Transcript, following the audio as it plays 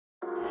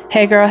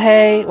Hey girl,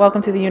 hey,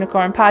 welcome to the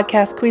Unicorn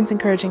Podcast, Queens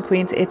Encouraging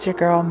Queens. It's your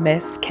girl,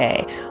 Miss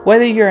K.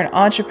 Whether you're an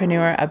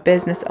entrepreneur, a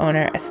business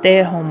owner, a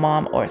stay-at-home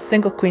mom, or a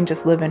single queen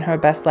just living her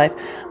best life,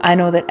 I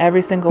know that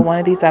every single one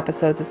of these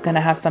episodes is going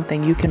to have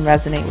something you can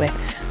resonate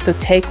with. So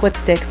take what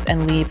sticks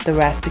and leave the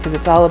rest, because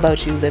it's all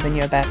about you living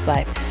your best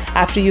life.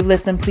 After you've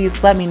listened,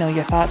 please let me know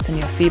your thoughts and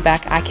your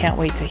feedback. I can't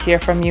wait to hear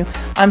from you.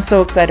 I'm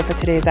so excited for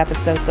today's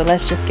episode, so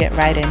let's just get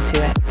right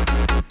into it.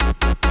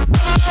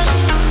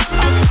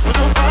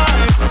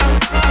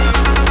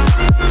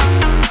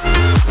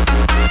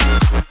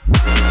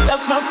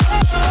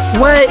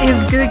 What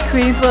is good,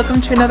 queens?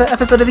 Welcome to another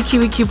episode of the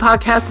QEQ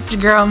podcast. It's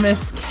your girl,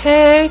 Miss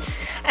K.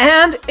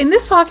 And in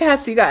this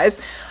podcast, you guys,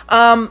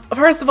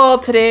 first of all,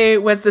 today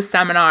was the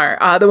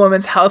seminar, the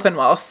Women's Health and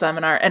Wealth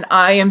Seminar, and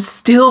I am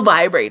still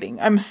vibrating.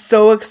 I'm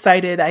so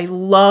excited. I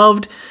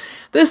loved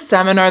this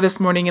seminar this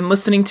morning and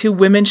listening to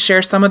women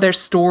share some of their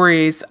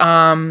stories.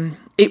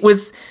 It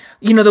was,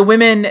 the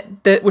women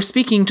that were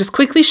speaking just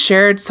quickly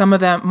shared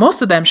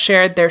most of them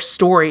shared their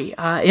story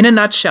in a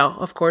nutshell.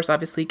 Of course,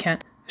 obviously,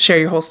 can't share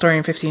your whole story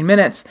in 15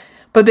 minutes.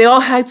 But they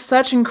all had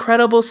such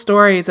incredible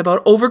stories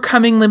about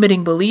overcoming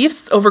limiting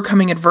beliefs,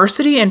 overcoming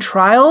adversity and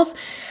trials,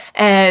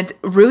 and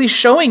really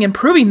showing and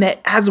proving that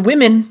as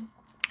women,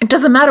 it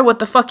doesn't matter what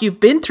the fuck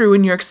you've been through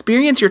in your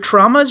experience, your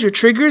traumas, your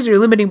triggers, your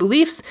limiting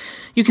beliefs,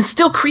 you can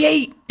still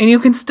create and you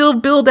can still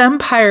build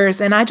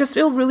empires. And I just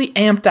feel really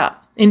amped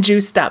up and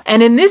juiced up.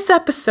 And in this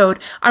episode,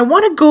 I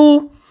want to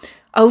go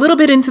a little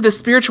bit into the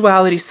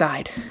spirituality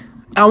side.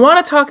 I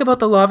want to talk about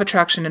the law of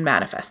attraction and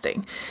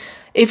manifesting.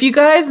 If you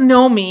guys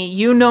know me,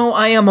 you know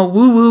I am a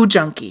woo-woo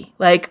junkie.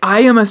 Like,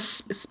 I am a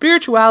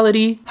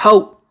spirituality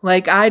hoe.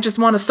 Like, I just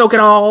want to soak it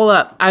all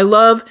up. I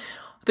love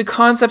the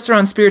concepts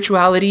around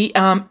spirituality,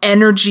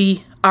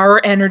 energy,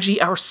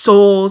 our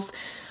souls,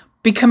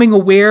 becoming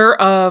aware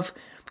of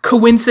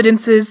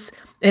coincidences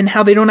and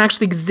how they don't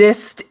actually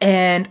exist,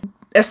 and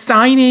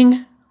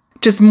assigning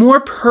just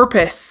more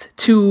purpose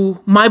to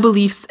my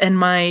beliefs and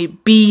my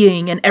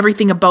being and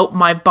everything about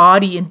my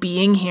body and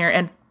being here,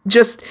 and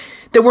just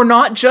that we're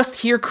not just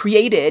here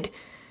created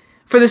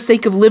for the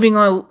sake of living a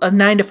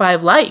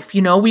 9-to-5 life.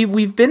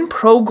 We've been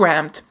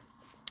programmed.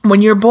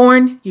 When you're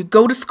born, you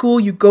go to school,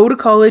 you go to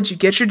college, you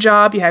get your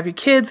job, you have your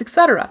kids,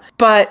 etc.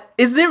 But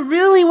is it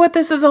really what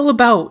this is all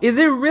about? Is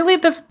it really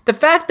the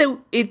fact that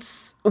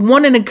it's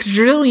 1 in a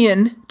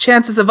quadrillion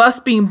chances of us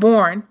being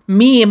born,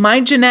 me and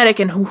my genetic,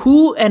 and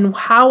who and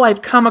how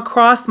I've come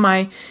across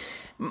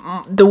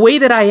the way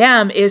that I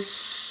am is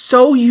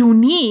so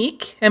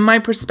unique, and my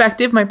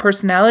perspective, my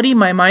personality,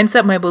 my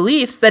mindset, my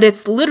beliefs, that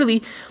it's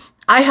literally,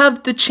 I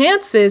have the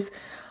chances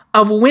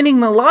of winning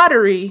the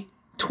lottery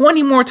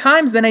 20 more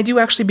times than I do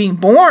actually being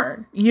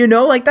born.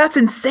 That's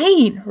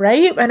insane,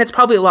 right? And it's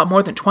probably a lot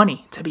more than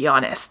 20, to be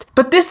honest.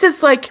 But this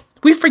is like,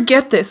 we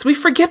forget this. We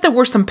forget that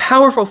we're some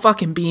powerful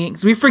fucking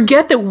beings. We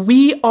forget that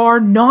we are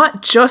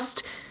not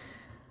just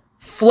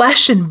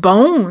flesh and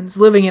bones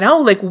living it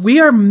out. Like, we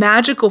are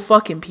magical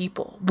fucking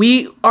people.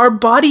 Our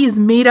body is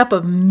made up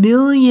of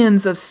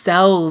millions of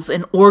cells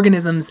and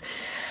organisms,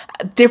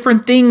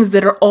 different things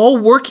that are all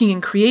working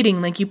and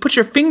creating. Like, you put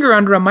your finger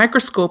under a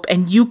microscope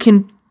and you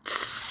can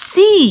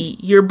see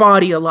your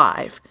body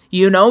alive.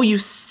 You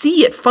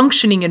see it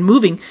functioning and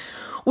moving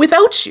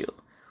without you.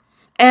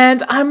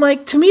 And I'm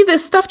like, to me,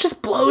 this stuff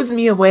just blows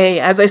me away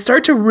as I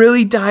start to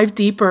really dive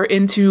deeper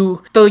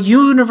into the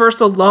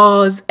universal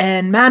laws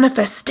and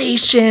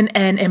manifestation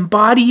and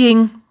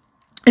embodying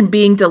and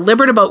being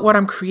deliberate about what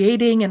I'm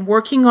creating and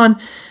working on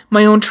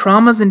my own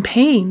traumas and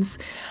pains.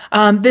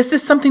 This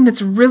is something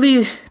that's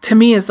really, to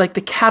me, is like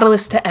the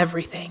catalyst to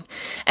everything.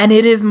 And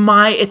it is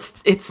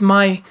it's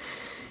my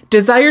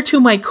desire to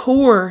my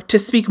core to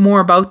speak more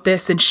about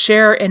this and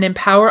share and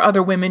empower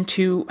other women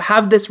to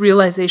have this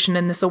realization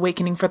and this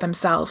awakening for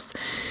themselves.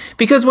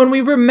 Because when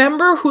we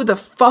remember who the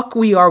fuck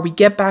we are, we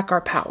get back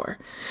our power.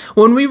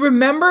 When we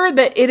remember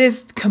that it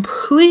is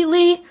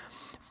completely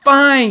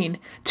fine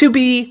to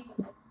be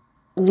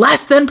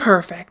less than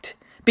perfect,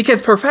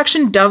 because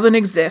perfection doesn't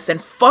exist, and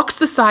fuck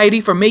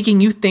society for making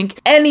you think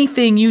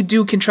anything you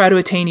do can try to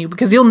attain you,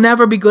 because you'll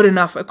never be good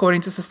enough according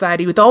to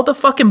society. With all the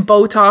fucking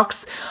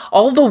Botox,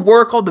 all the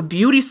work, all the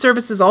beauty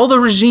services, all the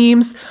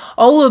regimes,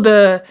 all of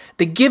the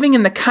giving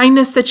and the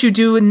kindness that you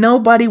do,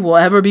 nobody will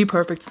ever be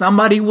perfect.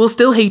 Somebody will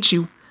still hate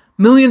you.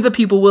 Millions of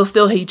people will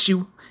still hate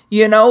you.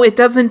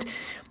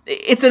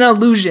 It's an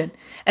illusion.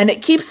 And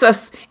it keeps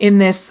us in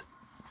this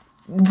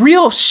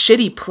real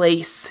shitty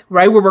place,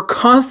 right? Where we're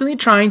constantly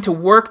trying to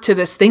work to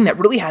this thing that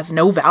really has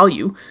no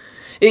value.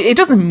 It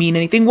doesn't mean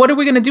anything. What are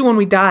we going to do when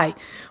we die?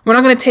 We're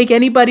not going to take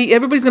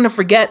everybody's going to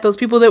forget those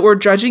people that were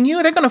judging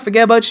you. They're going to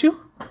forget about you.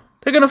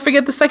 They're going to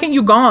forget the second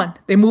you're gone.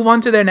 They move on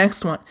to their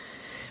next one,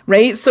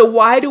 right? So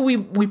why do we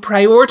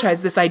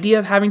prioritize this idea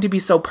of having to be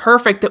so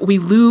perfect that we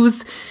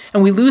lose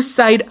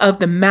sight of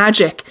the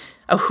magic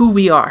of who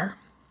we are?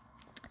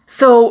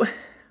 So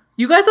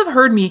you guys have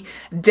heard me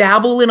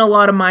dabble in a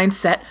lot of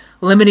mindset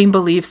limiting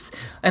beliefs,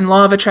 and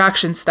law of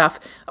attraction stuff.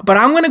 But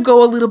I'm going to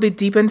go a little bit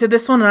deep into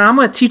this one, and I'm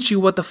going to teach you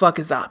what the fuck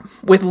is up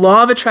with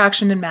law of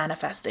attraction and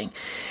manifesting.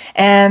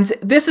 And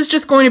this is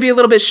just going to be a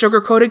little bit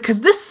sugar-coated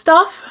because this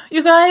stuff,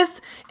 you guys,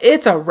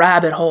 it's a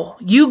rabbit hole.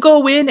 You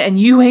go in and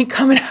you ain't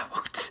coming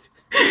out.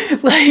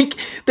 Like,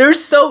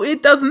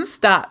 it doesn't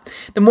stop.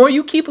 The more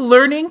you keep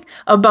learning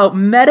about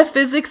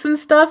metaphysics and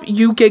stuff,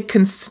 you get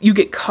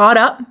caught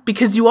up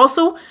because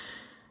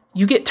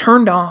you get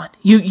turned on.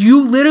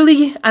 You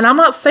literally, and I'm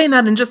not saying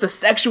that in just a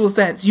sexual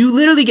sense, you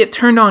literally get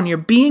turned on. Your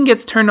being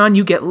gets turned on.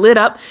 You get lit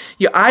up.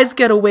 Your eyes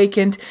get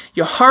awakened.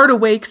 Your heart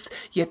awakes.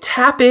 You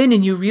tap in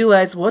and you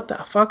realize, what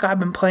the fuck? I've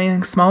been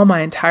playing small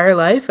my entire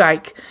life.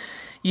 Like,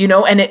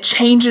 and it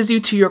changes you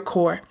to your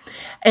core.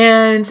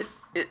 And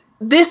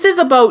this is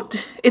about,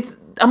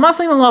 I'm not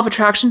saying the law of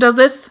attraction does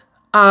this.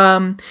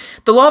 The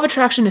law of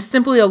attraction is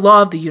simply a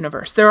law of the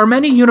universe. There are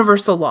many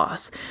universal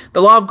laws.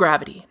 The law of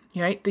gravity,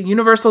 right? The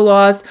universal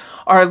laws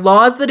are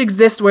laws that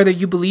exist whether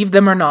you believe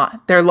them or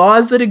not. They're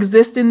laws that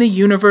exist in the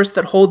universe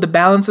that hold the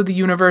balance of the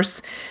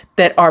universe,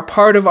 that are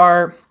part of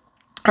our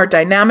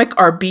dynamic,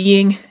 our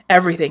being,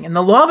 everything. And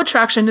the law of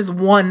attraction is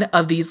one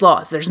of these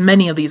laws. There's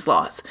many of these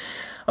laws.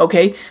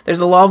 Okay? There's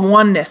the law of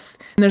oneness,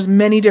 and there's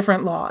many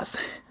different laws.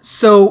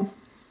 So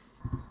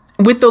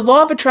with the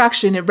law of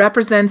attraction, it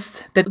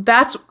represents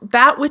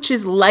that which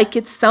is like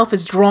itself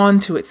is drawn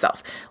to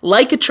itself.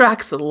 Like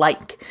attracts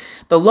like.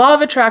 The law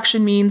of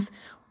attraction means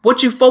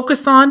what you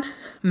focus on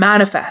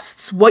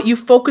manifests. What you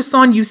focus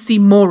on, you see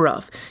more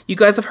of. You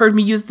guys have heard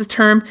me use the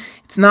term,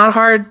 it's not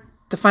hard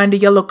to find a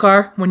yellow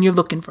car when you're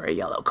looking for a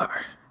yellow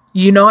car.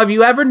 Have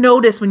you ever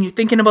noticed when you're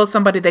thinking about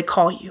somebody, they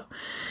call you,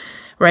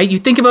 right? You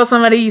think about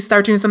somebody, you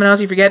start doing something else,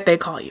 you forget, they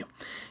call you.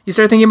 You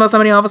start thinking about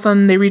somebody, all of a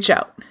sudden they reach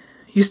out.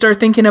 You start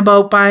thinking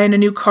about buying a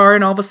new car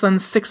and all of a sudden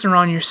 6 are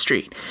on your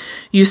street.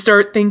 You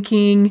start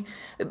thinking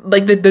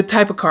like the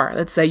type of car.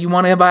 Let's say you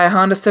want to buy a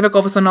Honda Civic, all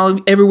of a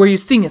sudden everywhere you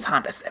see is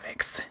Honda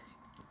Civics.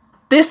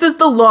 This is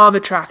the law of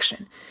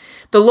attraction.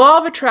 The law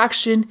of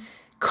attraction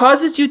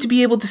causes you to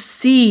be able to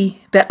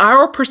see that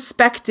our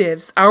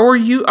perspectives,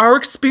 our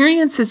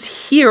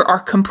experiences here are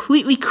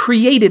completely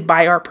created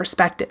by our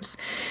perspectives.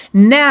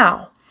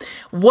 Now,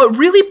 what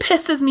really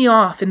pisses me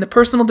off in the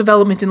personal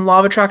development and law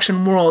of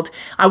attraction world,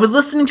 I was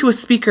listening to a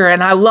speaker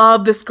and I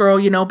love this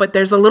girl, but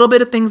there's a little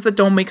bit of things that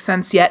don't make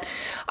sense yet.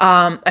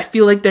 I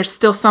feel like there's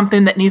still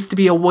something that needs to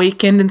be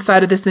awakened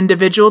inside of this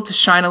individual to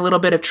shine a little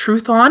bit of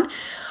truth on.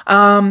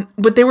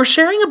 But they were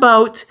sharing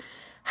about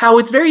how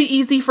it's very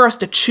easy for us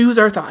to choose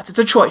our thoughts. It's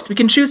a choice. We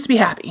can choose to be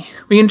happy.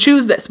 We can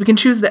choose this. We can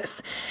choose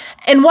this.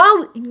 And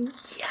while,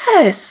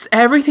 yes,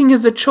 everything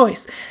is a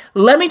choice,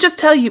 let me just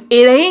tell you,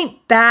 it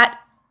ain't that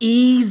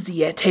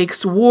easy. It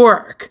takes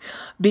work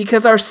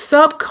because our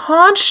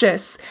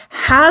subconscious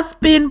has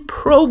been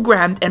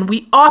programmed and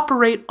we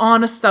operate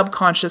on a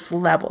subconscious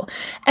level.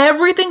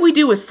 Everything we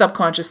do is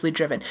subconsciously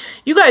driven.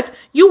 You guys,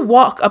 you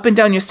walk up and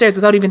down your stairs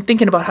without even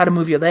thinking about how to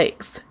move your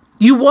legs.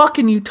 You walk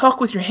and you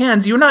talk with your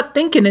hands. You're not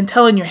thinking and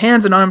telling your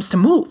hands and arms to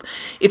move.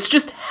 It's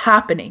just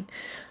happening.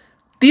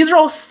 These are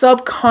all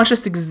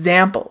subconscious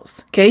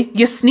examples, okay?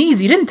 You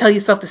sneeze. You didn't tell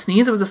yourself to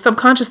sneeze. It was a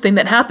subconscious thing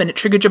that happened. It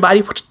triggered your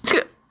body.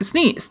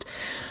 Sneezed.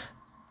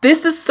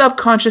 This is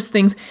subconscious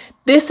things.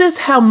 This is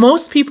how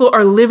most people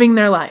are living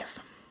their life.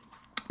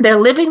 They're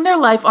living their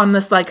life on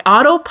this like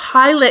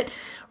autopilot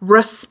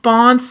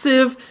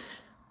responsive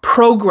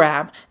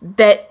program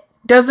that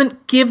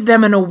doesn't give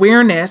them an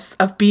awareness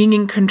of being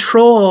in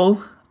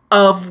control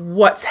of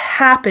what's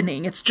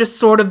happening. It's just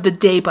sort of the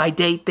day by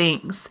day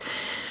things.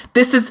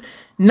 This is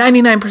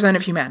 99%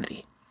 of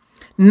humanity.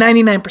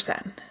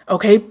 99%.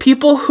 Okay?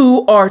 People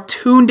who are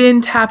tuned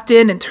in, tapped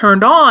in, and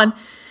turned on,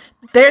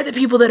 they're the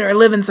people that are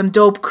living some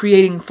dope,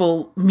 creating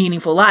full,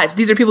 meaningful lives.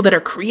 These are people that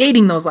are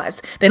creating those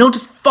lives. They don't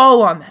just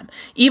fall on them.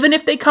 Even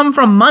if they come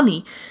from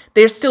money,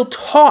 they're still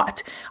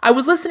taught. I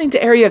was listening to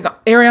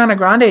Ariana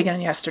Grande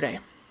again yesterday.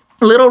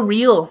 A little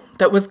reel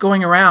that was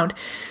going around.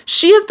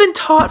 She has been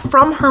taught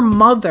from her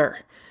mother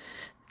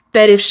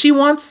that if she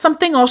wants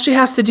something, all she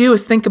has to do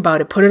is think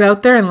about it, put it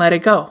out there and let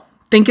it go.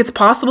 Think it's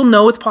possible?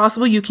 No, it's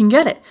possible. You can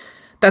get it.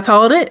 That's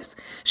all it is.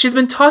 She's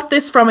been taught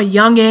this from a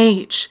young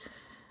age.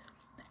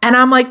 And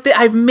I'm like,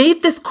 I've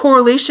made this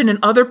correlation in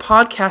other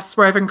podcasts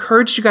where I've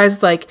encouraged you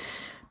guys, like,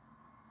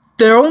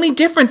 the only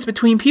difference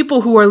between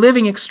people who are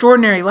living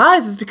extraordinary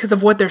lives is because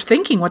of what they're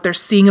thinking, what they're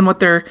seeing, and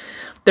what they're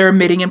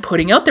emitting and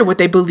putting out there, what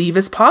they believe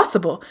is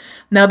possible.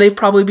 Now, they've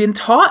probably been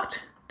taught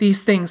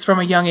these things from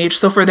a young age,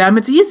 so for them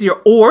it's easier.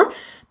 Or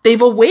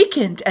they've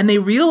awakened and they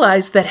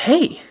realize that,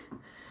 hey,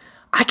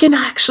 I can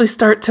actually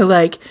start to,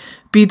 like,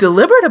 be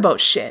deliberate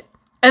about shit.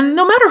 And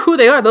no matter who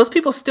they are, those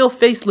people still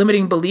face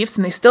limiting beliefs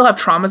and they still have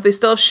traumas. They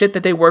still have shit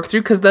that they work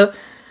through because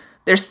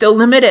they're still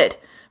limited,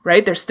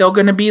 right? They're still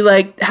going to be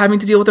like having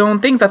to deal with their own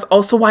things. That's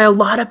also why a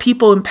lot of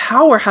people in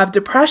power have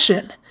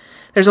depression.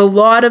 There's a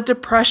lot of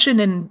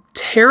depression and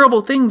terrible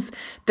things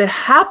that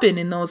happen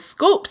in those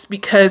scopes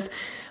because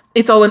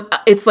the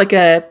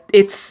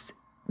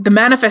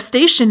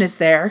manifestation is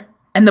there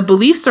and the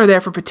beliefs are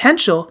there for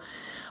potential,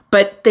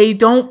 but they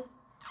don't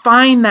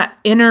find that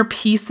inner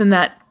peace and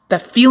that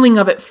feeling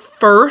of it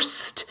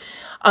first,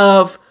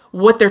 of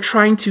what they're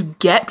trying to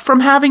get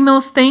from having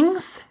those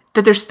things,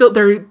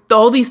 that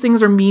all these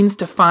things are means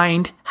to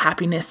find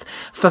happiness,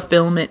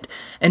 fulfillment,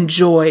 and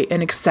joy,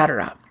 and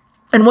etc.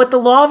 And what the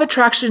law of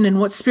attraction and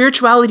what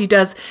spirituality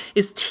does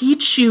is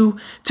teach you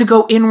to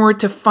go inward,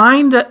 to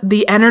find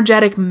the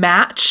energetic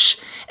match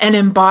and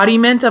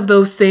embodiment of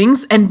those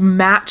things and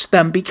match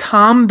them,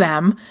 become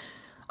them,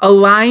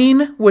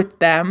 align with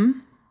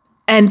them,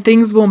 and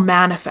things will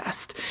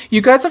manifest.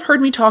 You guys have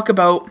heard me talk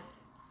about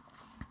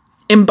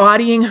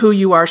embodying who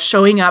you are,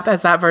 showing up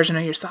as that version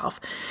of yourself.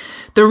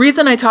 The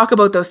reason I talk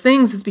about those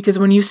things is because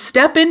when you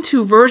step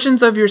into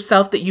versions of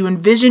yourself that you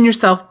envision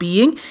yourself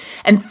being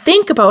and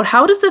think about,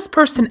 how does this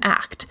person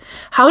act?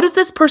 How does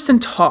this person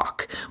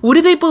talk? What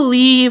do they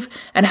believe?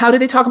 And how do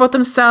they talk about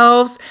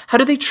themselves? How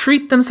do they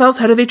treat themselves?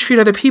 How do they treat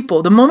other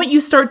people? The moment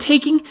you start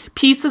taking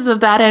pieces of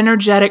that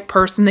energetic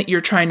person that you're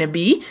trying to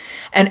be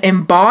and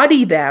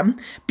embody them,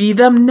 be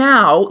them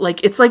now,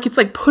 it's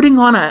like putting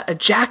on a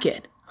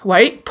jacket,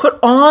 right? Put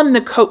on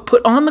the coat,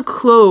 put on the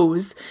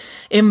clothes,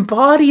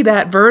 embody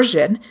that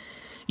version,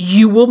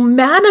 you will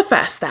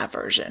manifest that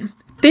version.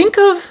 Think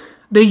of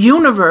the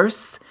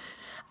universe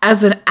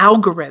as an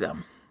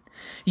algorithm.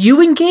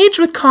 You engage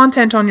with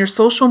content on your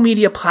social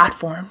media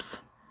platforms.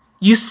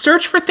 You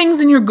search for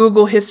things in your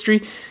Google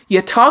history.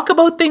 You talk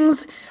about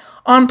things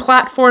on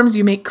platforms.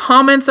 You make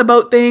comments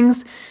about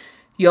things.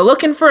 You're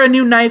looking for a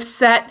new knife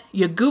set.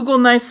 You Google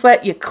knife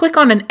set. You click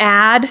on an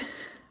ad.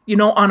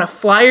 On a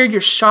flyer,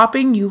 you're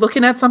shopping, you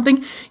looking at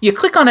something, you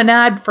click on an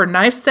ad for a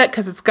knife set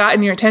because it's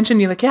gotten your attention.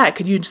 You're like, yeah, I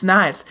could use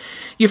knives.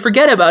 You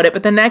forget about it,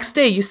 but the next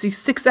day you see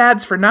 6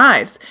 ads for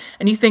knives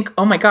and you think,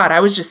 oh my God, I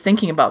was just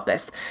thinking about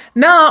this.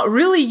 No,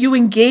 really, you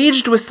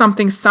engaged with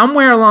something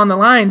somewhere along the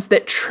lines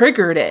that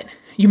triggered it.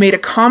 You made a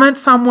comment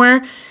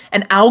somewhere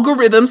and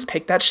algorithms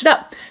pick that shit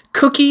up.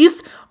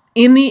 Cookies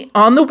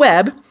on the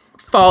web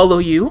follow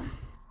you.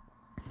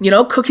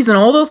 Cookies and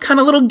all those kind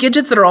of little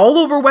gadgets that are all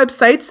over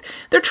websites,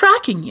 they're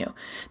tracking you.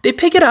 They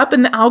pick it up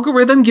and the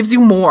algorithm gives you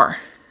more.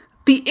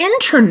 The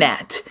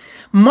internet,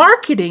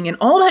 marketing, and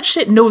all that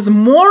shit knows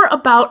more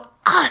about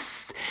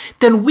us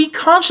than we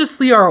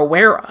consciously are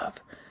aware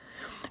of.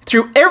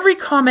 Through every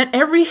comment,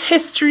 every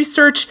history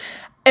search,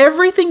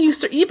 everything you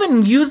search,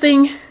 even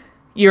using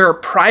your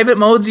private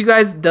modes, you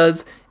guys,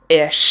 does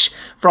ish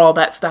for all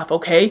that stuff,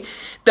 okay?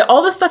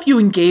 All the stuff you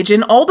engage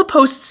in, all the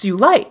posts you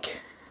like.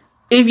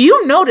 If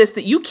you notice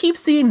that you keep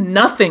seeing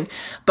nothing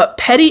but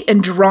petty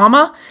and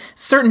drama,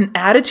 certain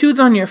attitudes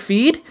on your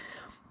feed,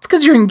 it's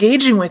because you're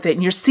engaging with it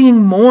and you're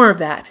seeing more of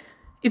that.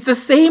 It's the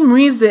same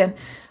reason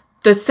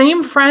the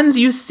same friends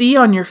you see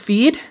on your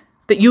feed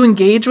that you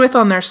engage with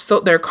on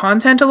their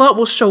content a lot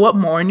will show up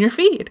more in your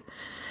feed.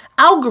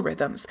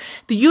 Algorithms.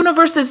 The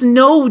universe is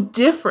no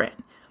different.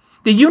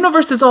 The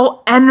universe is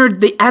all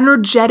the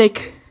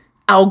energetic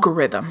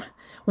algorithm.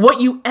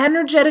 What you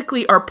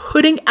energetically are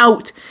putting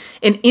out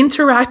and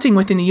interacting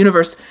with in the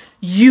universe,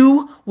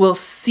 you will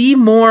see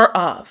more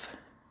of.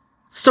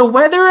 So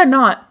whether or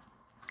not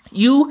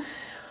you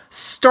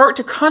start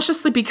to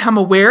consciously become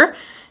aware,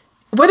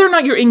 whether or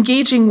not you're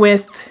engaging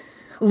with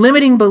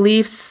limiting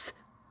beliefs,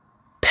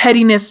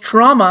 pettiness,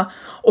 drama,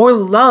 or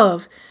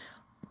love,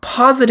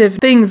 positive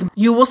things,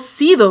 you will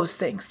see those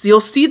things.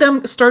 You'll see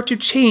them start to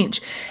change.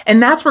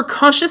 And that's where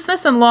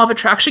consciousness and law of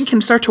attraction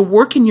can start to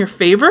work in your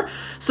favor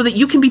so that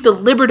you can be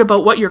deliberate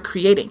about what you're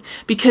creating,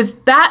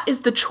 because that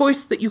is the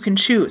choice that you can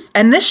choose.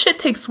 And this shit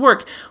takes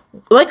work.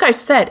 Like I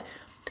said,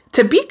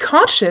 to be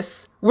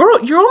conscious,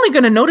 you're only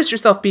going to notice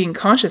yourself being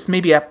conscious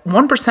maybe at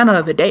 1% out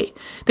of the day.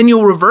 Then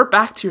you'll revert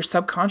back to your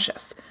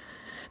subconscious.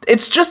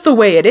 It's just the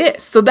way it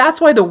is. So that's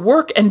why the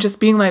work and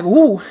just being like,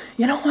 ooh,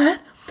 you know what?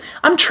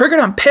 I'm triggered.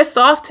 I'm pissed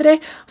off today.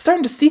 I'm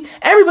starting to see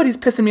everybody's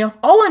pissing me off.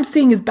 All I'm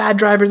seeing is bad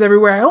drivers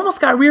everywhere. I almost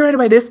got rear-ended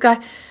by this guy.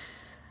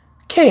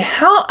 Okay,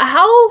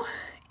 how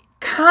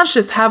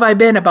conscious have I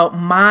been about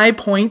my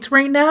point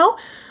right now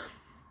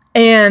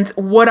and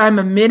what I'm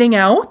emitting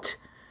out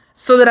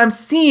so that I'm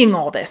seeing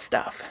all this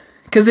stuff?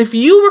 Because if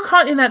you were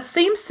caught in that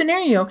same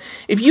scenario,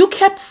 if you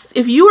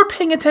were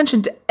paying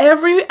attention to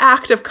every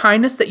act of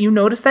kindness that you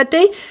noticed that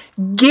day,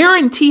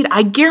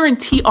 I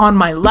guarantee on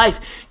my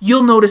life,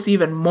 you'll notice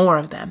even more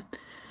of them.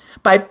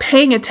 By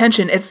paying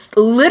attention, it's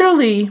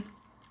literally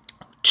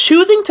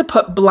choosing to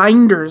put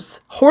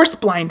horse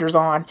blinders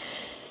on,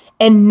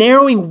 and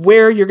narrowing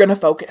where you're going to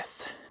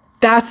focus.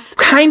 That's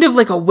kind of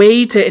like a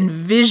way to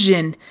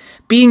envision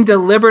being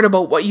deliberate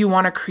about what you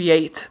want to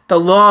create, the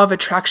law of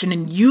attraction,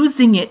 and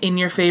using it in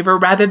your favor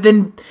rather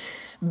than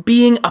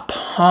being a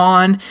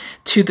pawn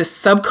to the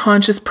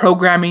subconscious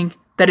programming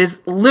that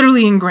is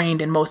literally ingrained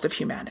in most of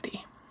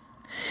humanity.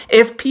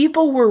 If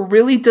people were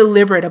really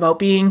deliberate about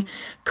being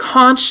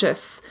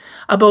conscious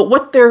about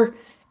what they're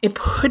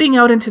putting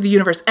out into the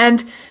universe,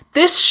 and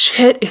this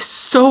shit is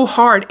so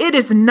hard. It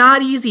is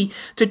not easy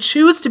to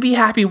choose to be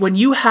happy when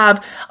you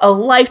have a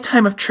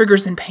lifetime of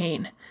triggers and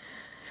pain.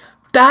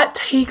 That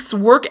takes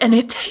work and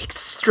it takes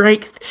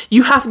strength.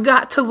 You have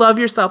got to love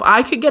yourself.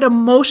 I could get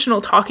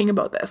emotional talking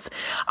about this.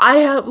 I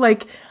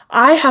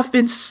have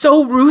been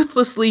so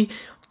ruthlessly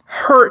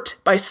hurt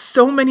by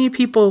so many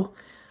people.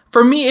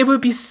 For me, it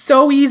would be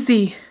so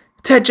easy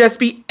to just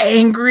be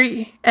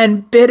angry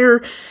and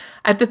bitter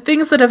at the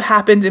things that have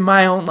happened in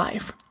my own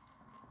life.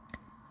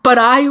 But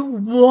I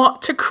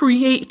want to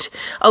create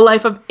a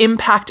life of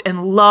impact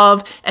and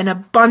love and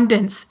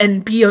abundance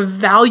and be of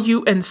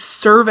value and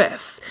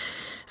service.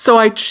 So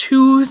I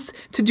choose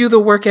to do the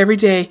work every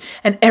day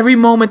and every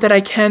moment that I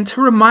can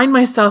to remind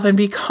myself and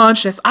be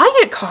conscious. I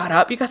get caught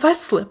up because I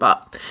slip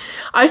up.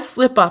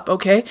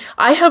 Okay?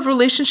 I have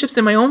relationships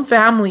in my own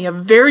family,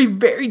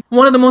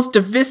 one of the most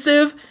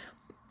divisive,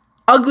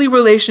 ugly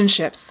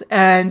relationships.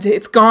 And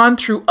it's gone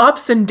through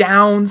ups and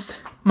downs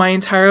my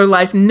entire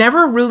life.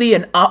 Never really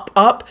an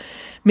up,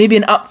 maybe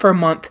an up for a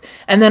month.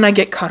 And then I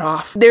get cut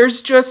off.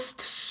 There's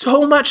just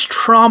so much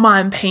trauma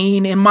and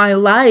pain in my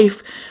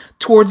life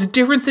towards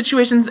different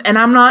situations. And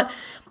I'm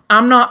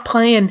not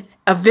playing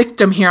a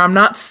victim here. I'm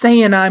not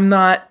saying I'm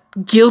not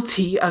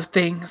guilty of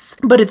things,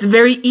 but it's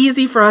very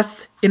easy for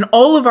us in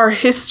all of our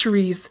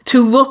histories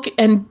to look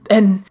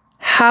and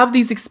have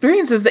these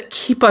experiences that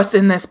keep us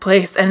in this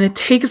place. And it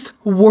takes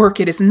work.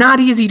 It is not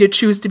easy to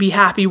choose to be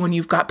happy when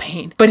you've got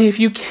pain. But if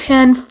you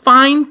can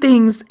find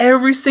things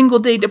every single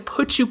day to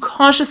put you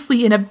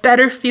consciously in a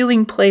better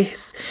feeling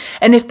place,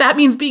 and if that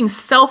means being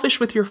selfish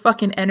with your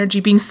fucking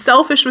energy, being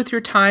selfish with your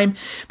time,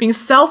 being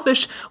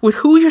selfish with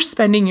who you're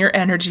spending your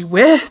energy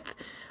with,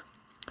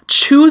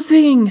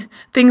 choosing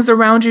things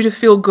around you to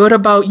feel good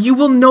about, you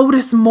will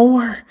notice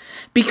more.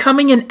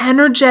 Becoming an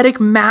energetic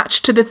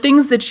match to the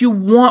things that you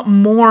want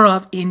more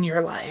of in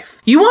your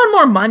life. You want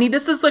more money?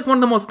 This is like one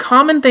of the most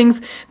common things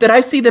that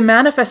I see the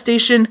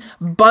manifestation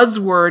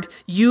buzzword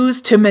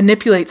used to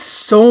manipulate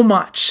so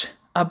much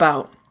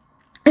about.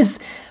 Is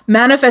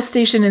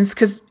manifestation is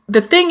because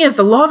the thing is,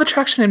 the law of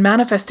attraction and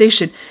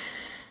manifestation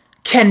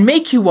can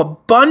make you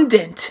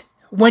abundant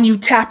when you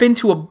tap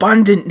into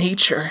abundant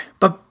nature.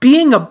 But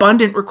being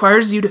abundant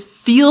requires you to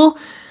feel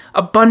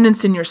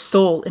abundance in your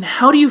soul. And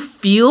how do you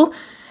feel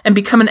and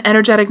become an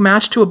energetic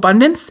match to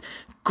abundance?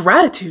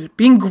 Gratitude,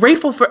 being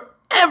grateful for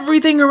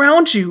everything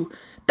around you.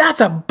 That's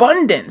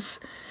abundance.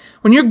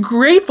 When you're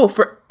grateful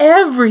for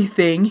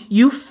everything,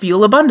 you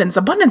feel abundance.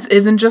 Abundance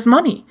isn't just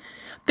money.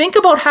 Think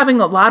about having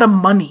a lot of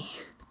money.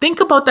 Think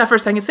about that for a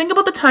second. Think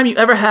about the time you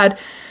ever had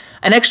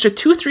an extra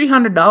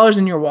 $200-$300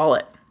 in your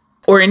wallet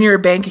or in your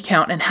bank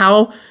account and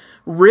how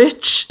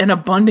rich and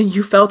abundant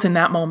you felt in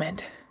that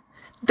moment.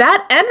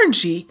 That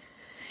energy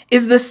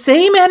is the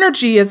same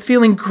energy as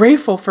feeling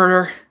grateful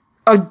for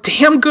a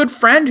damn good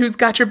friend who's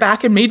got your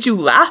back and made you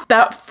laugh.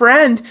 That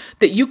friend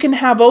that you can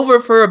have over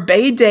for a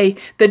bay day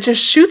that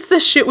just shoots the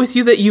shit with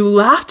you, that you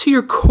laugh to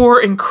your core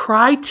and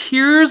cry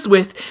tears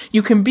with.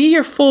 You can be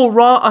your full,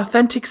 raw,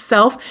 authentic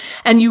self,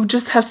 and you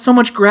just have so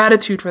much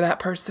gratitude for that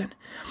person.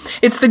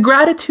 It's the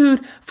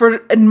gratitude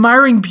for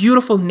admiring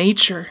beautiful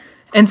nature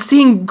and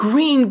seeing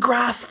green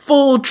grass,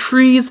 full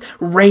trees,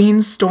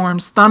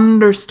 rainstorms,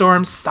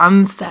 thunderstorms,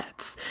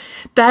 sunsets.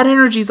 That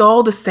energy is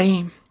all the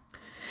same.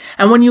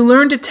 And when you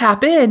learn to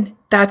tap in,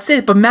 that's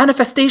it. But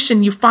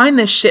manifestation, you find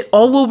this shit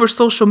all over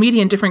social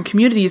media in different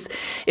communities,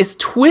 is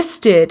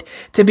twisted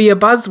to be a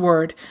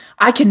buzzword.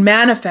 I can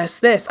manifest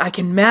this. I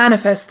can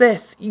manifest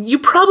this. You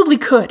probably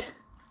could.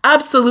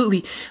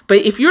 Absolutely. But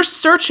if you're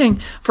searching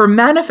for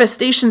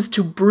manifestations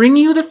to bring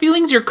you the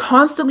feelings, you're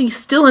constantly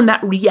still in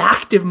that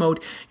reactive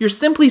mode. You're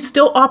simply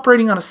still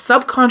operating on a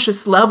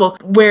subconscious level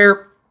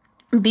where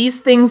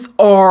these things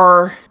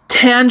are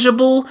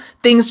tangible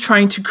things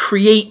trying to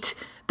create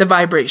the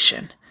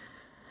vibration.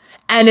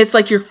 And it's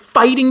like you're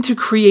fighting to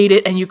create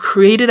it, and you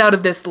create it out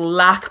of this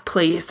lack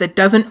place. It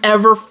doesn't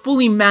ever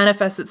fully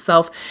manifest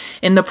itself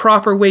in the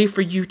proper way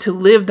for you to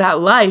live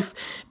that life,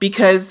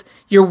 because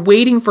you're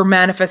waiting for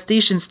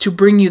manifestations to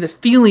bring you the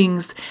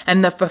feelings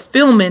and the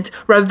fulfillment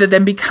rather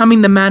than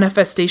becoming the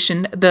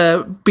manifestation,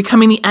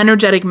 becoming the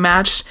energetic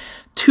match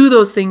to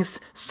those things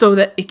so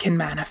that it can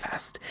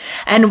manifest.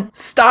 And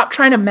stop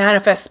trying to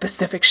manifest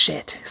specific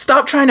shit.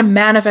 Stop trying to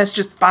manifest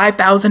just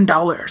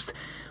 $5,000.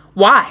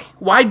 Why?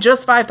 Why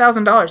just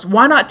 $5,000?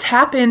 Why not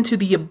tap into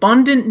the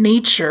abundant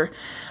nature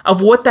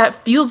of what that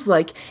feels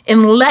like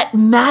and let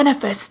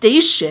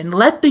manifestation,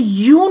 let the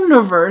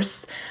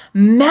universe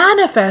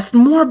manifest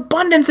more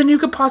abundance than you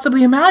could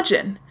possibly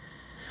imagine,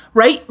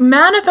 right?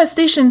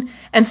 Manifestation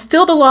and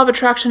still the law of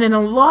attraction in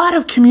a lot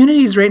of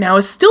communities right now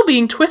is still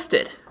being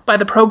twisted by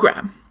the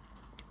program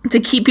to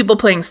keep people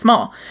playing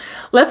small.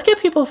 Let's get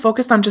people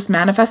focused on just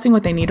manifesting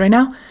what they need right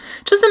now.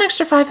 Just an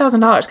extra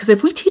 $5,000. Because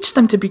if we teach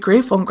them to be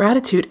grateful and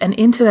gratitude and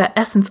into that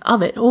essence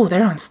of it, oh,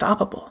 they're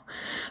unstoppable.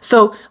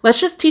 So let's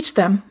just teach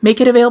them,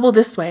 make it available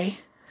this way.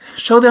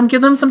 Show them,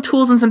 give them some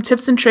tools and some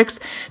tips and tricks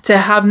to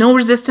have no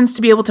resistance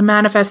to be able to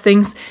manifest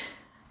things.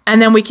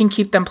 And then we can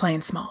keep them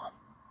playing small.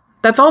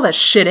 That's all that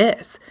shit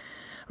is,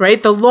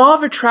 right? The law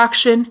of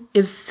attraction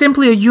is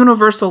simply a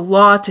universal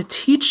law to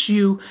teach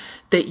you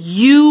that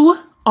you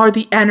are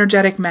the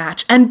energetic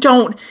match. And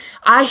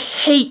I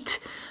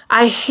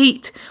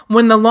hate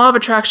when the law of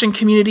attraction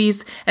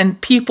communities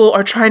and people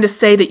are trying to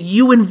say that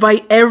you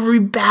invite every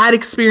bad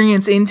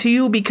experience into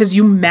you because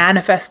you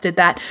manifested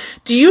that.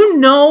 Do you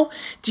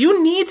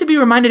need to be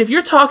reminded, if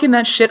you're talking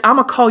that shit, I'm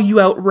gonna call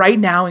you out right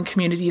now in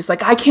communities.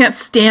 Like, I can't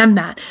stand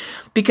that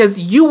because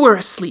you were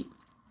asleep.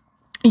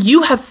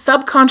 You have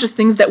subconscious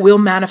things that will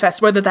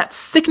manifest, whether that's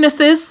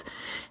sicknesses,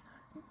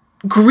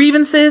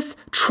 grievances,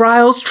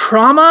 trials,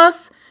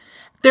 traumas.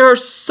 There are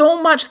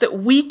so much that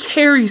we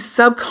carry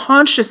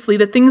subconsciously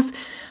that things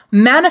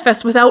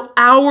manifest without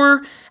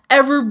our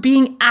ever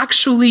being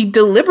actually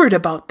deliberate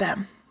about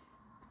them.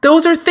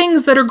 Those are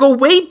things that go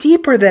way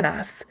deeper than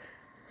us.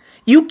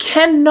 You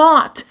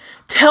cannot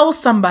tell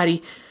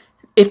somebody,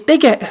 if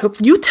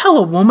you tell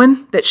a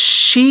woman that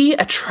she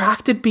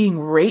attracted being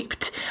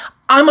raped,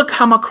 I'm gonna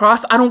come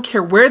across, I don't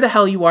care where the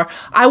hell you are,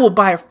 I will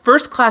buy a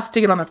first class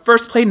ticket on the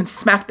first plane and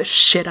smack the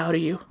shit out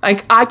of you.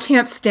 Like, I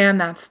can't stand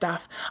that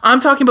stuff. I'm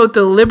talking about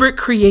deliberate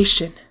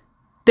creation.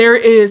 There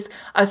is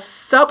a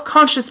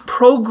subconscious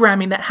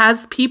programming that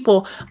has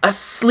people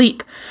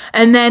asleep,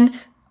 and then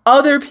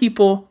other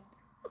people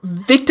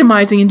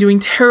victimizing and doing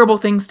terrible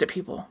things to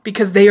people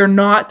because they are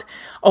not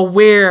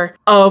aware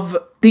of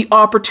the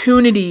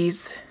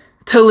opportunities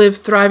to live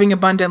thriving,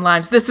 abundant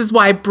lives. This is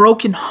why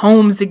broken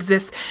homes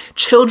exist.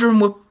 Children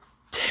with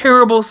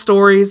terrible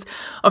stories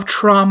of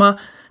trauma,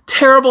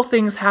 terrible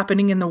things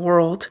happening in the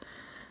world,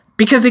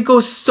 because it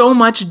goes so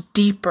much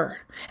deeper.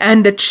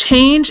 And the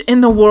change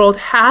in the world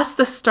has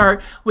to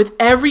start with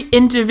every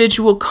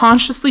individual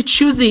consciously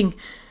choosing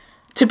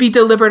to be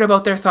deliberate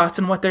about their thoughts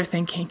and what they're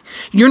thinking.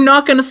 You're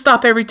not going to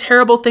stop every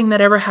terrible thing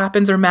that ever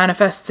happens or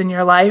manifests in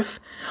your life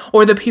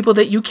or the people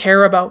that you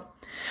care about,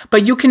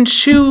 but you can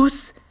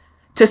choose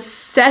to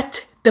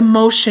set the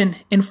motion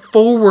in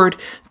forward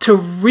to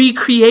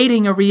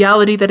recreating a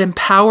reality that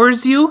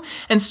empowers you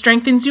and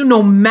strengthens you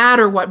no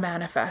matter what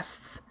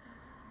manifests.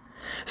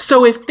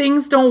 So if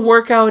things don't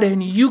work out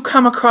and you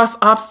come across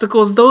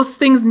obstacles, those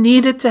things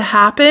needed to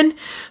happen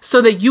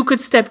so that you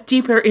could step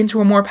deeper into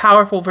a more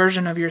powerful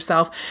version of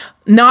yourself,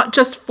 not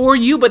just for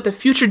you, but the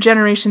future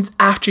generations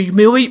after you.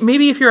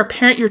 Maybe if you're a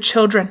parent, your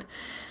children,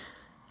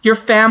 your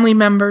family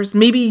members,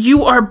 maybe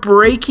you are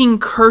breaking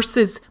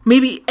curses.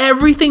 Maybe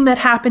everything that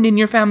happened in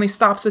your family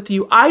stops with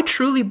you. I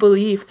truly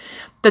believe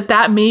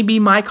that may be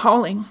my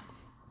calling.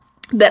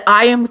 That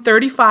I am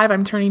 35,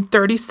 I'm turning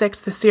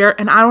 36 this year,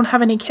 and I don't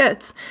have any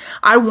kids.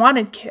 I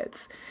wanted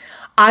kids.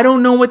 I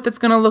don't know what that's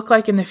going to look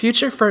like in the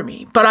future for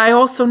me, but I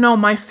also know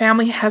my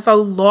family has a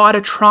lot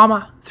of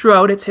trauma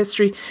throughout its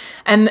history,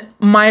 and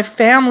my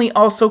family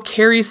also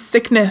carries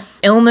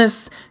sickness,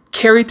 illness,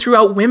 carried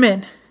throughout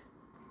women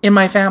in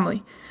my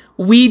family.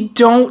 We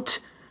don't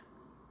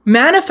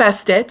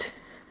manifest it,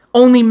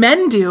 only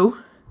men do,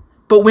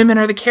 but women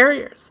are the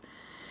carriers.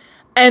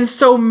 And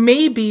so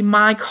maybe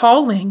my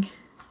calling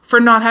for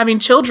not having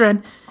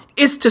children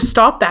is to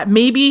stop that.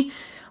 Maybe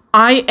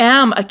I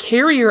am a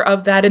carrier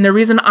of that, and the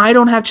reason I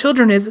don't have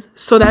children is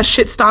so that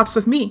shit stops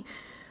with me.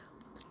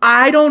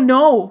 I don't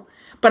know,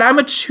 but I'm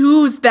gonna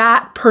choose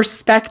that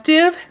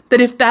perspective,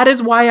 that if that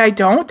is why I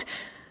don't,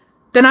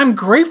 then I'm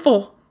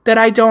grateful that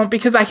I don't,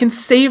 because I can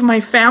save my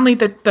family.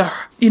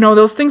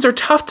 Those things are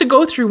tough to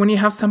go through when you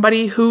have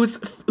somebody who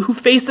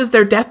faces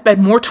their deathbed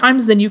more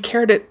times than you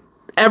care to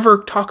ever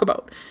talk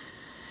about.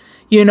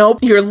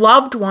 Your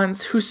loved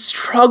ones who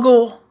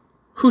struggle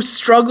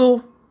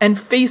and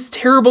face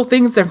terrible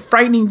things and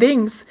frightening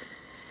things.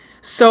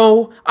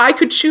 So I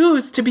could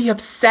choose to be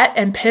upset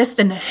and pissed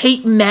and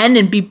hate men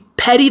and be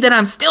petty that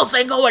I'm still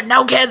single with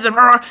no kids, and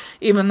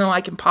even though I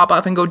can pop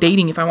up and go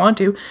dating if I want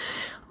to.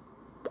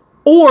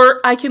 Or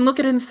I can look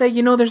at it and say,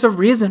 there's a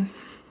reason.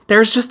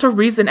 There's just a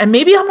reason. And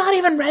maybe I'm not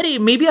even ready.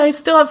 Maybe I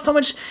still have so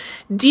much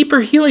deeper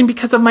healing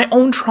because of my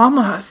own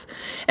traumas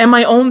and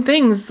my own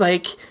things.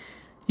 Like,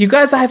 you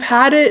guys, I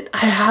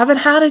haven't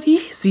had it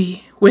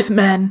easy with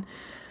men.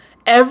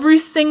 Every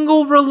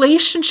single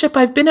relationship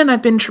I've been in,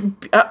 I've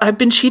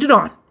been cheated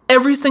on.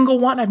 Every single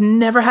one. I've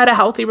never had a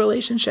healthy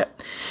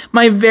relationship.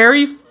 My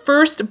very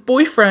first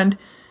boyfriend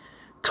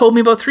told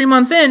me about 3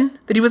 months in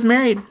that he was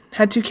married,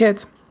 had 2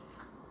 kids.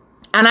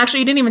 And actually,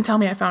 he didn't even tell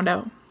me. I found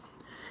out.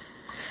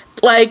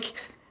 And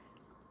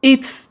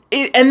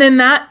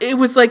then it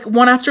was like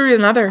one after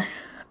another.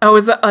 I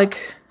was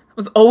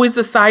always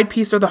the side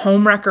piece or the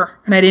home wrecker,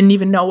 and I didn't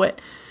even know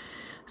it.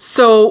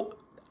 So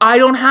I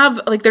don't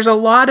have, there's a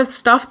lot of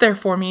stuff there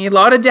for me, a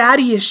lot of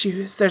daddy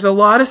issues. There's a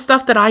lot of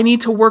stuff that I need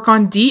to work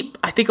on deep.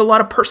 I think a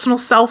lot of personal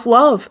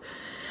self-love.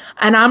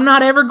 And I'm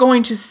not ever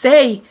going to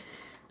say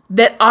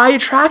that I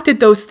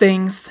attracted those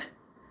things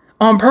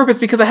on purpose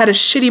because I had a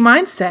shitty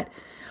mindset.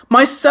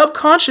 My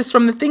subconscious,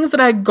 from the things that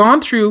I had gone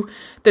through,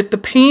 that the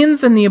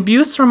pains and the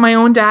abuse from my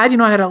own dad,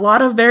 I had a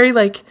lot of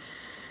a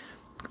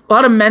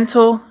lot of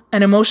mental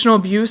and emotional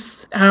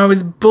abuse, and I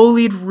was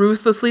bullied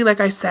ruthlessly, like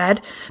I said.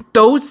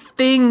 Those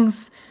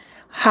things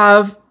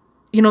have,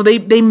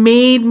 they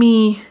made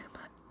me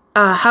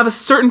have a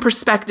certain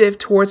perspective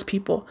towards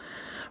people,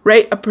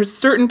 right? A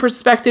certain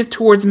perspective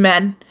towards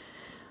men.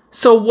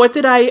 So what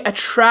did I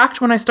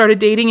attract when I started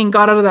dating and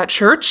got out of that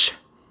church?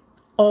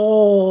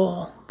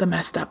 All the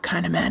messed up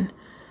kind of men.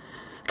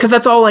 Because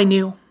that's all I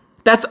knew.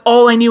 That's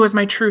all I knew as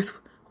my truth,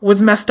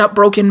 was messed up,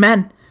 broken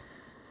men.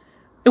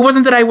 It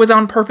wasn't that I was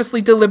on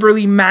purposely,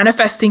 deliberately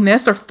manifesting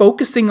this or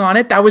focusing on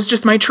it. That was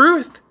just my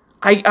truth.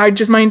 I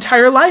just, my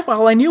entire life,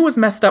 all I knew was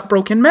messed up,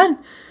 broken men.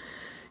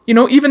 You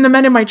know, even the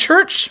men in my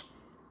church,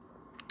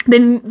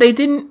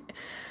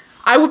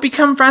 I would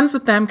become friends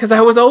with them because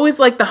I was always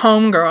like the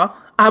home girl.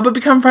 I would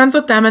become friends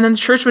with them, and then the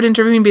church would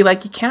interview me and be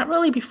like, you can't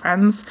really be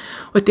friends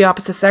with the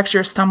opposite sex.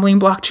 You're a stumbling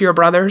block to your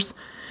brothers.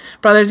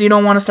 Brothers, you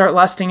don't want to start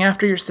lusting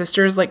after your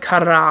sisters, like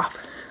cut it off.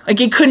 Like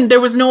there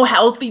was no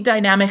healthy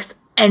dynamics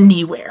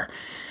anywhere.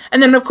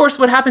 And then of course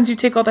what happens, you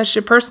take all that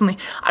shit personally.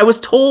 I was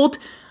told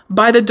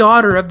by the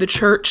daughter of the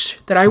church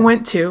that I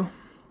went to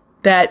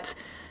that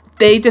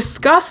they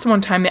discussed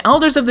one time, the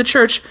elders of the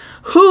church,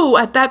 who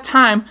at that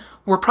time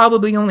were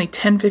probably only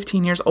 10,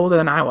 15 years older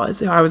than I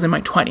was. I was in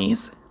my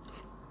 20s.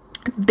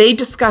 They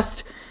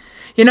discussed,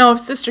 if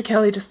Sister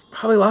Kelly just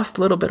probably lost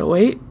a little bit of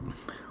weight,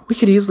 we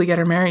could easily get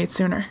her married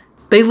sooner.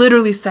 They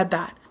literally said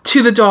that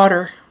to the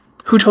daughter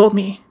who told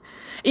me.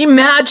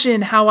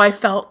 Imagine how I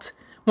felt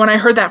when I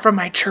heard that from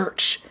my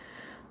church,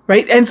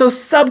 right? And so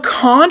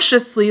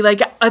subconsciously,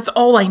 like, that's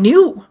all I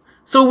knew.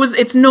 So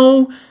it's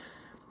no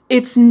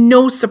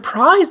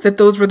surprise that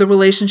those were the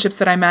relationships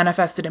that I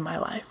manifested in my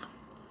life.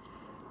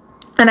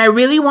 And I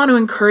really want to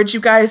encourage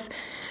you guys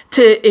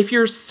to, if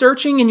you're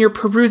searching and you're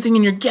perusing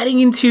and you're getting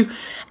into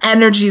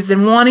energies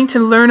and wanting to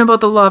learn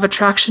about the law of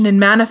attraction and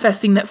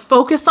manifesting, that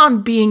focus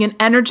on being an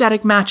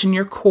energetic match in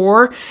your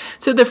core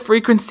to the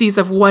frequencies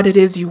of what it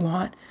is you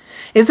want.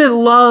 Is it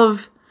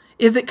love?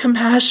 Is it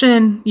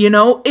compassion?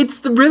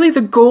 It's really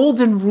the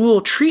golden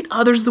rule. Treat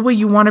others the way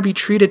you want to be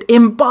treated.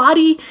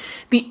 Embody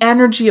the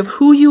energy of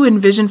who you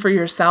envision for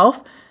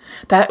yourself.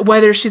 That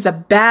whether she's a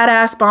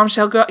badass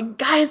bombshell girl,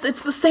 guys,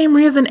 it's the same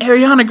reason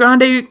Ariana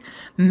Grande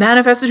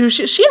manifested who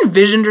she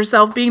envisioned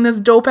herself being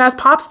this dope ass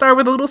pop star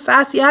with a little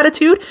sassy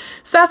attitude.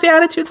 Sassy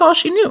attitude's all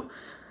she knew.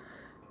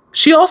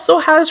 She also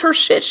has her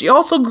shit. She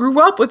also grew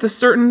up with a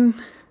certain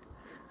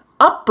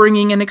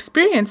upbringing and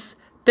experience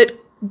that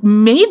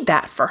made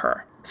that for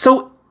her.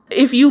 So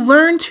if you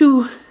learn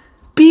to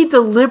be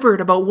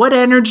deliberate about what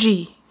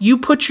energy you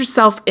put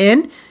yourself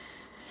in,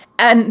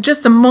 and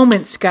just the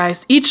moments,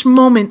 guys, each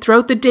moment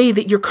throughout the day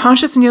that you're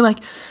conscious and you're like,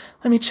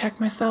 let me check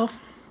myself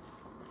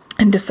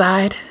and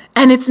decide.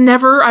 And it's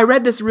never, I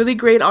read this really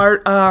great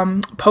art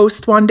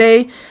post one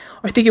day, or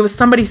I think it was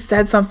somebody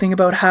said something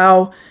about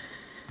how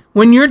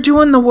when you're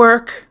doing the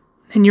work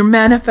and you're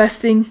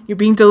manifesting, you're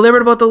being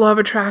deliberate about the law of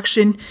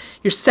attraction,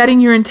 you're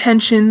setting your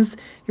intentions,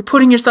 you're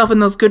putting yourself in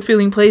those good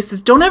feeling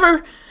places. Don't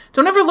ever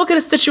look at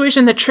a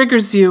situation that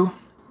triggers you.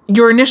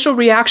 Your initial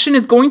reaction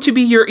is going to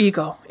be your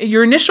ego.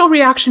 Your initial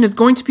reaction is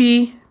going to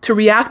be to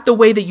react the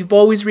way that you've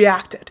always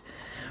reacted,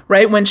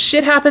 right? When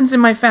shit happens in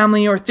my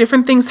family or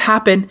different things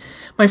happen,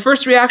 my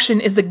first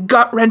reaction is the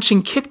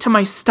gut-wrenching kick to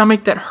my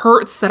stomach that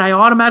hurts, that I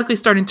automatically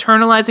start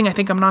internalizing. I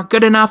think I'm not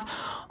good enough,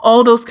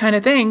 all those kind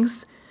of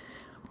things.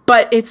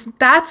 But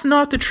that's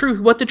not the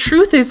truth. What the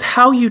truth is,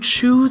 how you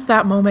choose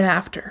that moment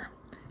after.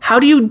 How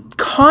do you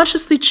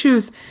consciously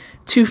choose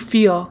to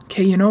feel,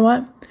 okay, you know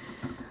what?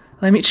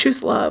 Let me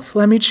choose love.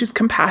 Let me choose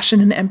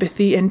compassion and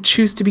empathy, and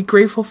choose to be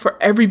grateful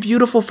for every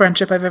beautiful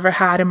friendship I've ever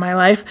had in my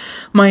life,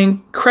 my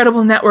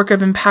incredible network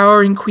of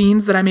empowering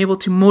queens that I'm able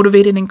to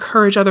motivate and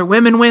encourage other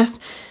women with.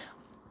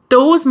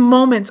 Those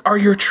moments are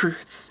your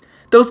truths,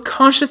 those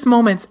conscious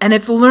moments. And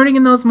it's learning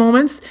in those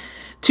moments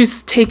to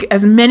take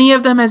as many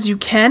of them as you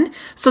can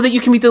so that you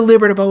can be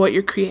deliberate about what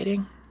you're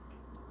creating.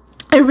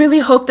 I really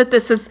hope that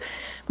this has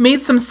made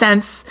some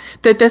sense,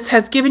 that this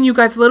has given you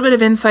guys a little bit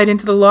of insight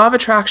into the law of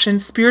attraction,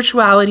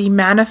 spirituality,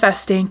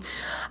 manifesting.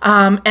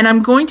 And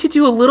I'm going to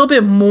do a little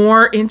bit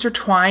more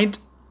intertwined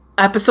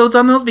episodes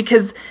on those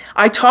because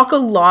I talk a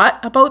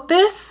lot about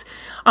this.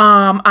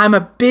 I'm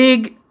a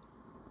big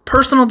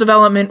personal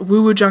development,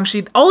 woo-woo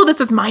junkie. All of this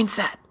is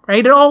mindset,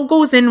 right? It all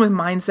goes in with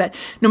mindset.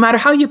 No matter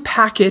how you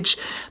package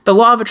the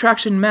law of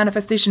attraction,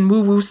 manifestation,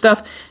 woo-woo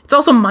stuff, it's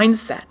also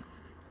mindset.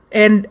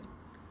 And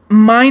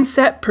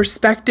mindset,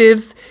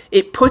 perspectives,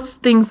 it puts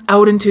things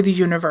out into the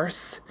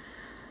universe.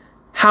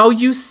 How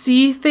you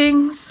see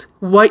things,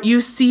 what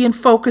you see and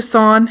focus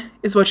on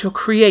is what you'll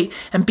create.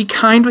 And be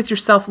kind with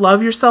yourself.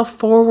 Love yourself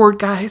forward,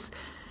 guys.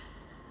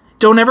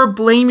 Don't ever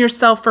blame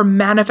yourself for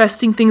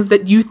manifesting things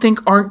that you think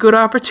aren't good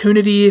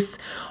opportunities,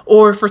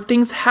 or for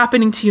things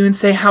happening to you and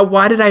say,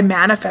 why did I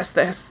manifest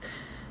this?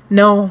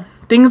 No,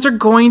 things are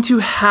going to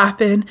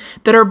happen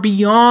that are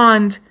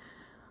beyond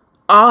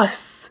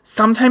us.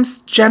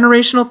 Sometimes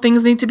generational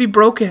things need to be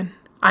broken.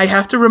 I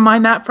have to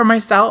remind that for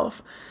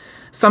myself.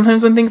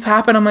 Sometimes when things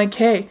happen, I'm like,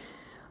 hey,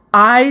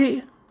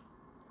 I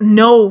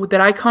know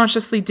that I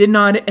consciously did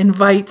not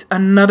invite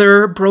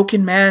another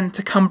broken man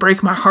to come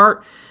break my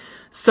heart.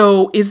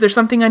 So is there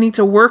something I need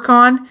to work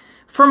on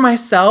for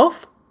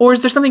myself? Or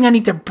is there something I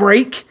need to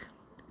break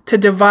to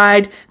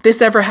divide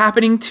this ever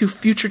happening to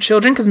future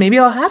children? Because maybe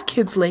I'll have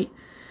kids late.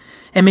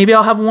 And maybe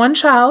I'll have one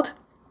child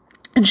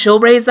And she'll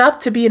raise up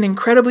to be an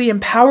incredibly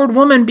empowered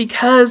woman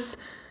because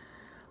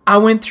I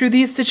went through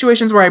these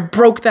situations where I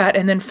broke that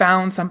and then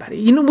found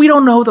somebody. We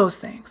don't know those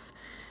things.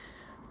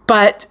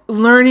 But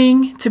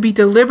learning to be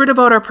deliberate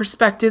about our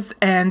perspectives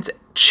and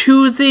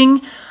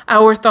choosing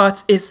our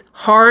thoughts is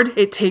hard.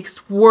 It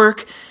takes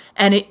work,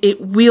 and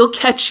it will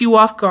catch you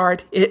off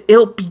guard.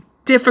 It'll be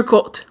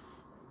difficult,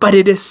 but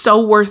it is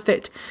so worth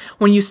it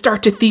when you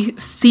start to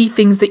see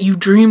things that you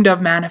dreamed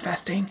of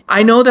manifesting.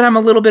 I know that I'm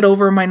a little bit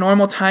over my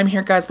normal time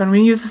here, guys, but I'm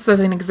going to use this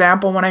as an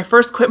example. When I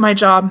first quit my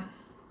job,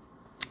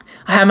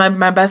 I had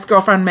my best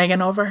girlfriend,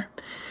 Megan, over.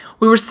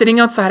 We were sitting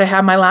outside. I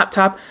had my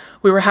laptop.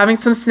 We were having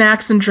some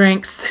snacks and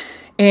drinks,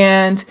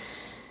 and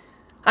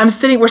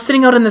we're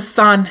sitting out in the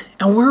sun,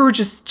 and we were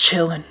just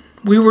chilling.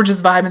 We were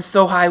just vibing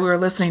so high. We were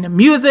listening to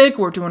music.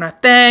 We were doing our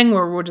thing. We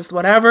were just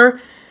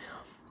whatever.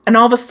 And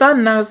all of a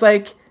sudden, I was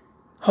like,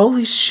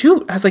 holy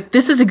shoot. I was like,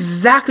 this is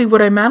exactly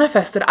what I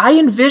manifested. I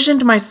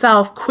envisioned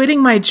myself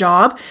quitting my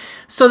job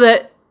so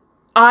that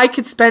I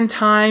could spend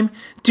time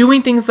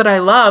doing things that I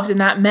loved. And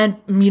that meant,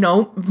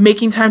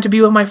 making time to be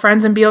with my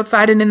friends and be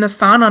outside and in the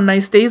sun on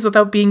nice days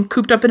without being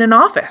cooped up in an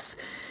office.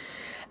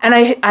 And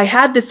I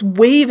had this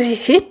wave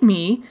hit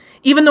me,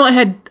 even though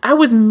I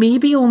was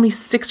maybe only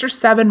 6 or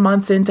 7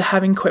 months into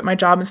having quit my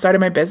job and started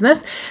my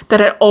business,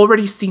 that I'd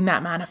already seen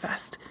that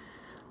manifest.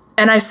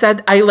 And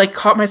I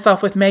caught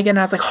myself with Megan.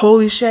 I was like,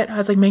 holy shit. I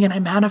was like, Megan, I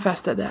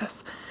manifested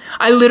this.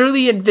 I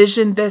literally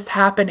envisioned this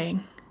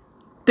happening.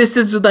 This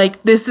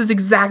is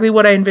exactly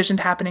what I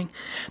envisioned happening.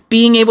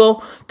 Being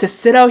able to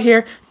sit out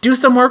here, do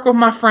some work with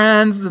my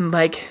friends, and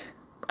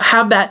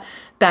have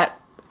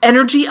that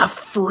energy of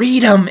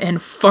freedom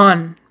and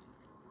fun.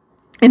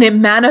 And it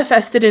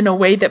manifested in a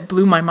way that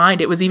blew my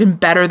mind. It was even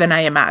better than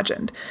I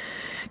imagined.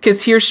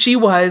 Because here she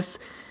was,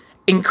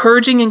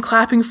 encouraging and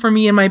clapping for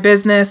me in my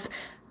business,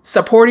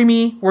 supporting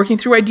me, working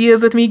through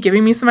ideas with me,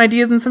 giving me some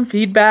ideas and some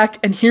feedback.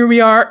 And here we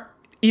are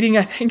eating,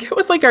 I think it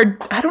was I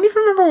don't even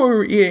remember what we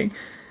were eating.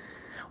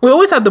 We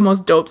always had the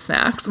most dope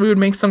snacks. We would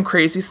make some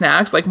crazy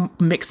snacks, like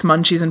mix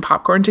munchies and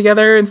popcorn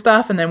together and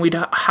stuff. And then we'd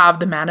have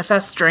the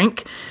manifest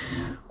drink,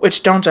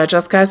 which, don't judge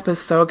us, guys, but it's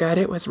so good.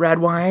 It was red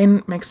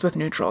wine mixed with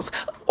neutrals.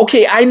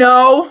 Okay, I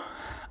know.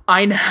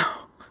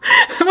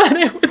 But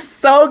it was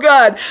so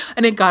good.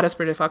 And it got us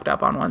pretty fucked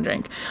up on one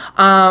drink.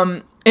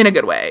 In a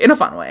good way, in a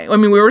fun way. I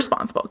mean, we were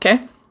responsible,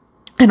 okay?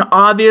 And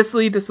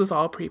obviously, this was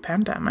all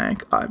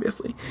pre-pandemic,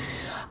 obviously.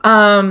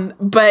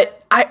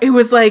 But it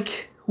was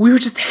like, we were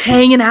just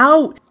hanging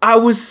out. I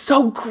was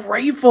so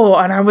grateful.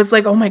 And I was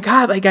like, oh my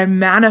God, I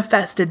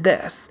manifested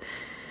this.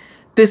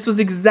 This was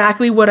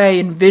exactly what I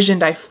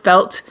envisioned. I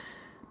felt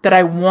that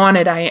I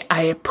wanted.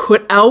 I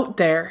put out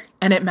there,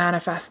 and it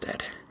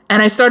manifested.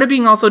 And I started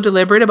being also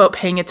deliberate about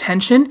paying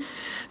attention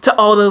to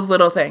all those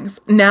little things.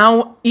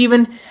 Now,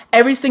 even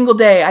every single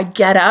day I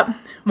get up,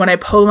 when I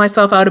pull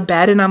myself out of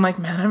bed, and I'm like,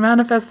 man, I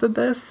manifested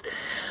this.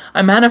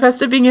 I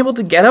manifested being able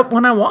to get up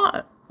when I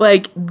want.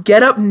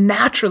 Get up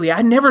naturally.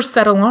 I never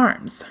set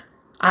alarms.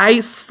 I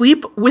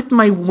sleep with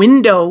my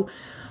window,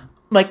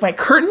 my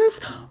curtains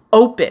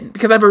open,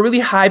 because I have a really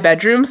high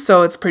bedroom,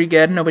 so it's pretty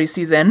good. Nobody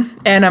sees in,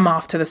 and I'm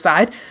off to the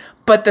side.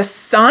 But the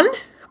sun,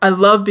 I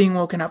love being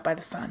woken up by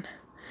the sun.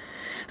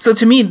 So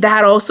to me,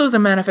 that also is a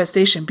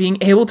manifestation, being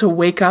able to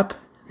wake up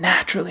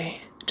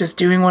naturally, just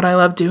doing what I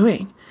love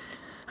doing.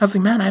 I was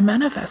like, man, I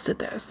manifested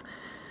this.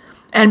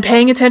 And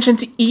paying attention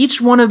to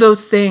each one of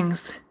those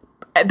things,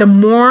 the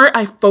more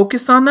I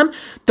focus on them,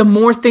 the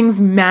more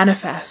things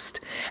manifest.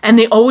 And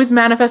they always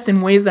manifest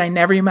in ways that I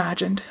never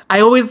imagined.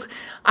 I always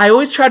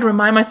try to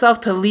remind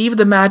myself to leave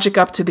the magic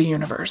up to the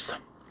universe.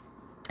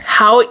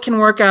 How it can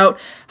work out,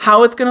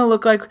 how it's going to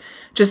look like.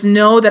 Just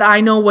know that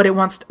I know what I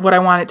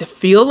want it to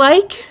feel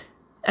like,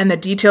 and the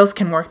details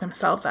can work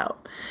themselves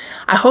out.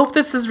 I hope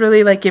this is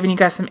really giving you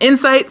guys some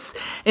insights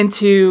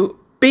into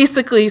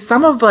basically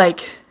some of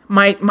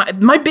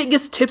my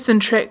biggest tips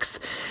and tricks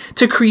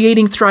to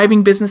creating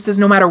thriving businesses,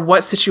 no matter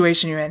what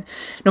situation you're in.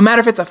 No matter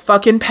if it's a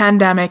fucking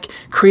pandemic,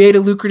 create a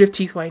lucrative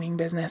teeth whitening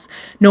business.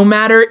 No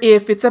matter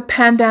if it's a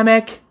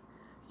pandemic,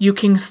 you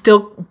can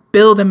still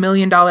build $1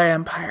 million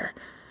empire.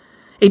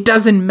 It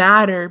doesn't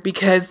matter,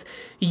 because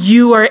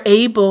you are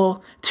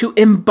able to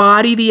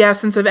embody the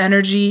essence of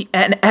energy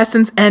and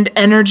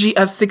energy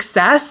of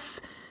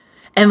success,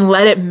 and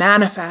let it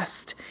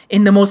manifest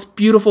in the most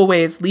beautiful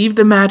ways. Leave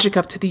the magic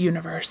up to the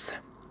universe.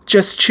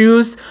 Just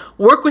choose,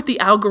 work with the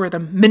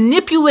algorithm,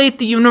 manipulate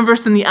the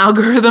universe and the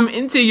algorithm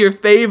into your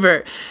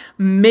favor.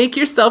 Make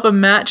yourself a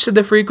match to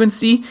the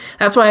frequency.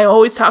 That's why I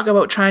always talk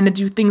about trying to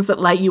do things that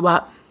light you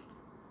up.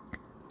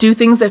 Do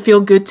things that feel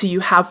good to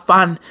you. Have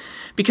fun.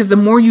 Because the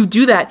more you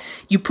do that,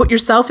 you put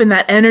yourself in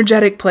that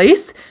energetic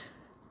place.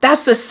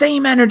 That's the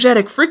same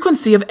energetic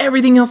frequency of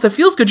everything else that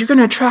feels good. You're going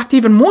to attract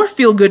even more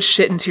feel-good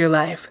shit into your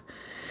life.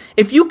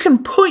 If you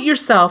can put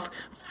yourself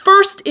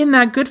first in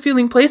that good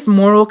feeling place,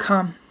 more will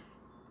come.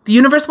 The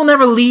universe will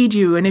never lead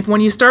you. And when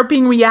you start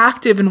being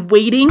reactive and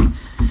waiting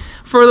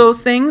for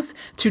those things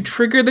to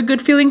trigger the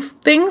good feeling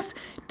things,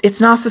 it's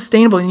not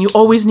sustainable. And you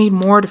always need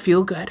more to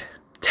feel good.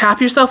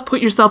 Tap yourself,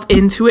 put yourself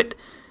into it.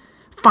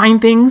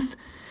 find things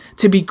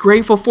to be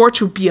grateful for,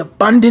 to be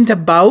abundant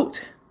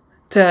about,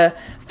 to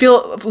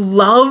feel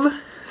love.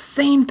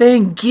 Same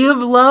thing. Give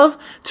love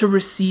to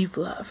receive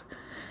love.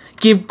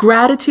 Give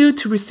gratitude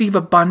to receive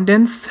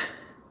abundance.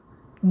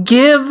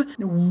 Give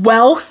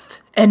wealth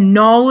and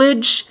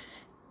knowledge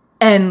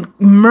and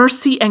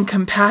mercy and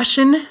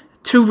compassion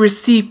to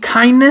receive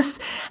kindness,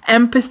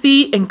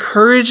 empathy,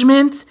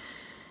 encouragement.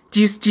 Do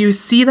you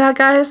see that,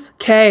 guys?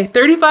 Okay,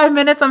 35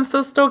 minutes. I'm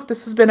so stoked.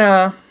 This has been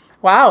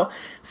wow.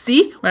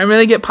 See, when I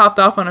really get popped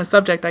off on a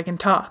subject, I can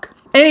talk.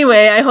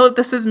 Anyway, I hope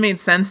this has made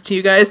sense to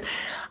you guys.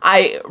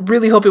 I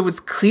really hope it was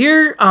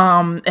clear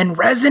and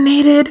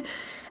resonated.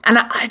 And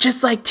I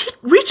just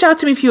reach out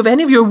to me if you have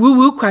any of your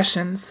woo-woo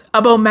questions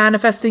about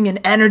manifesting and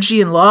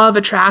energy and law of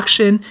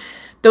attraction.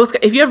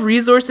 If you have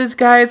resources,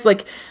 guys,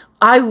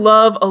 I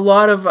love a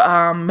lot of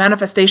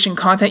manifestation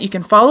content. You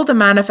can follow the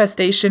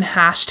manifestation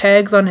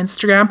hashtags on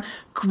Instagram.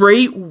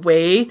 Great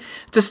way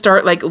to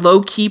start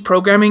low-key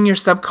programming your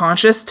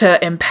subconscious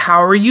to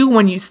empower you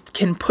when you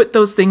can put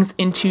those things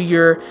into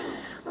your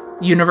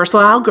universal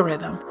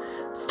algorithm.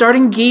 Start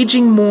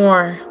engaging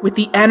more with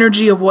the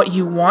energy of what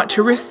you want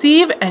to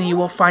receive, and you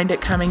will find it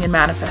coming and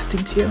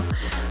manifesting to you.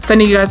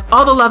 Sending you guys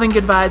all the love and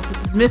good vibes.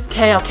 This is Miss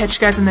K. I'll catch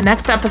you guys in the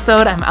next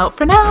episode. I'm out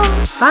for now.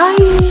 Bye.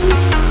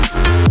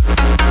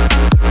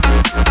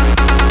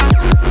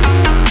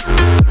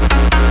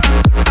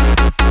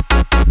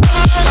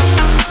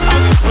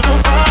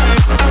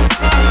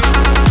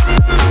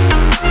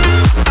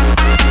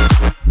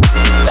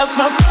 That's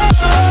my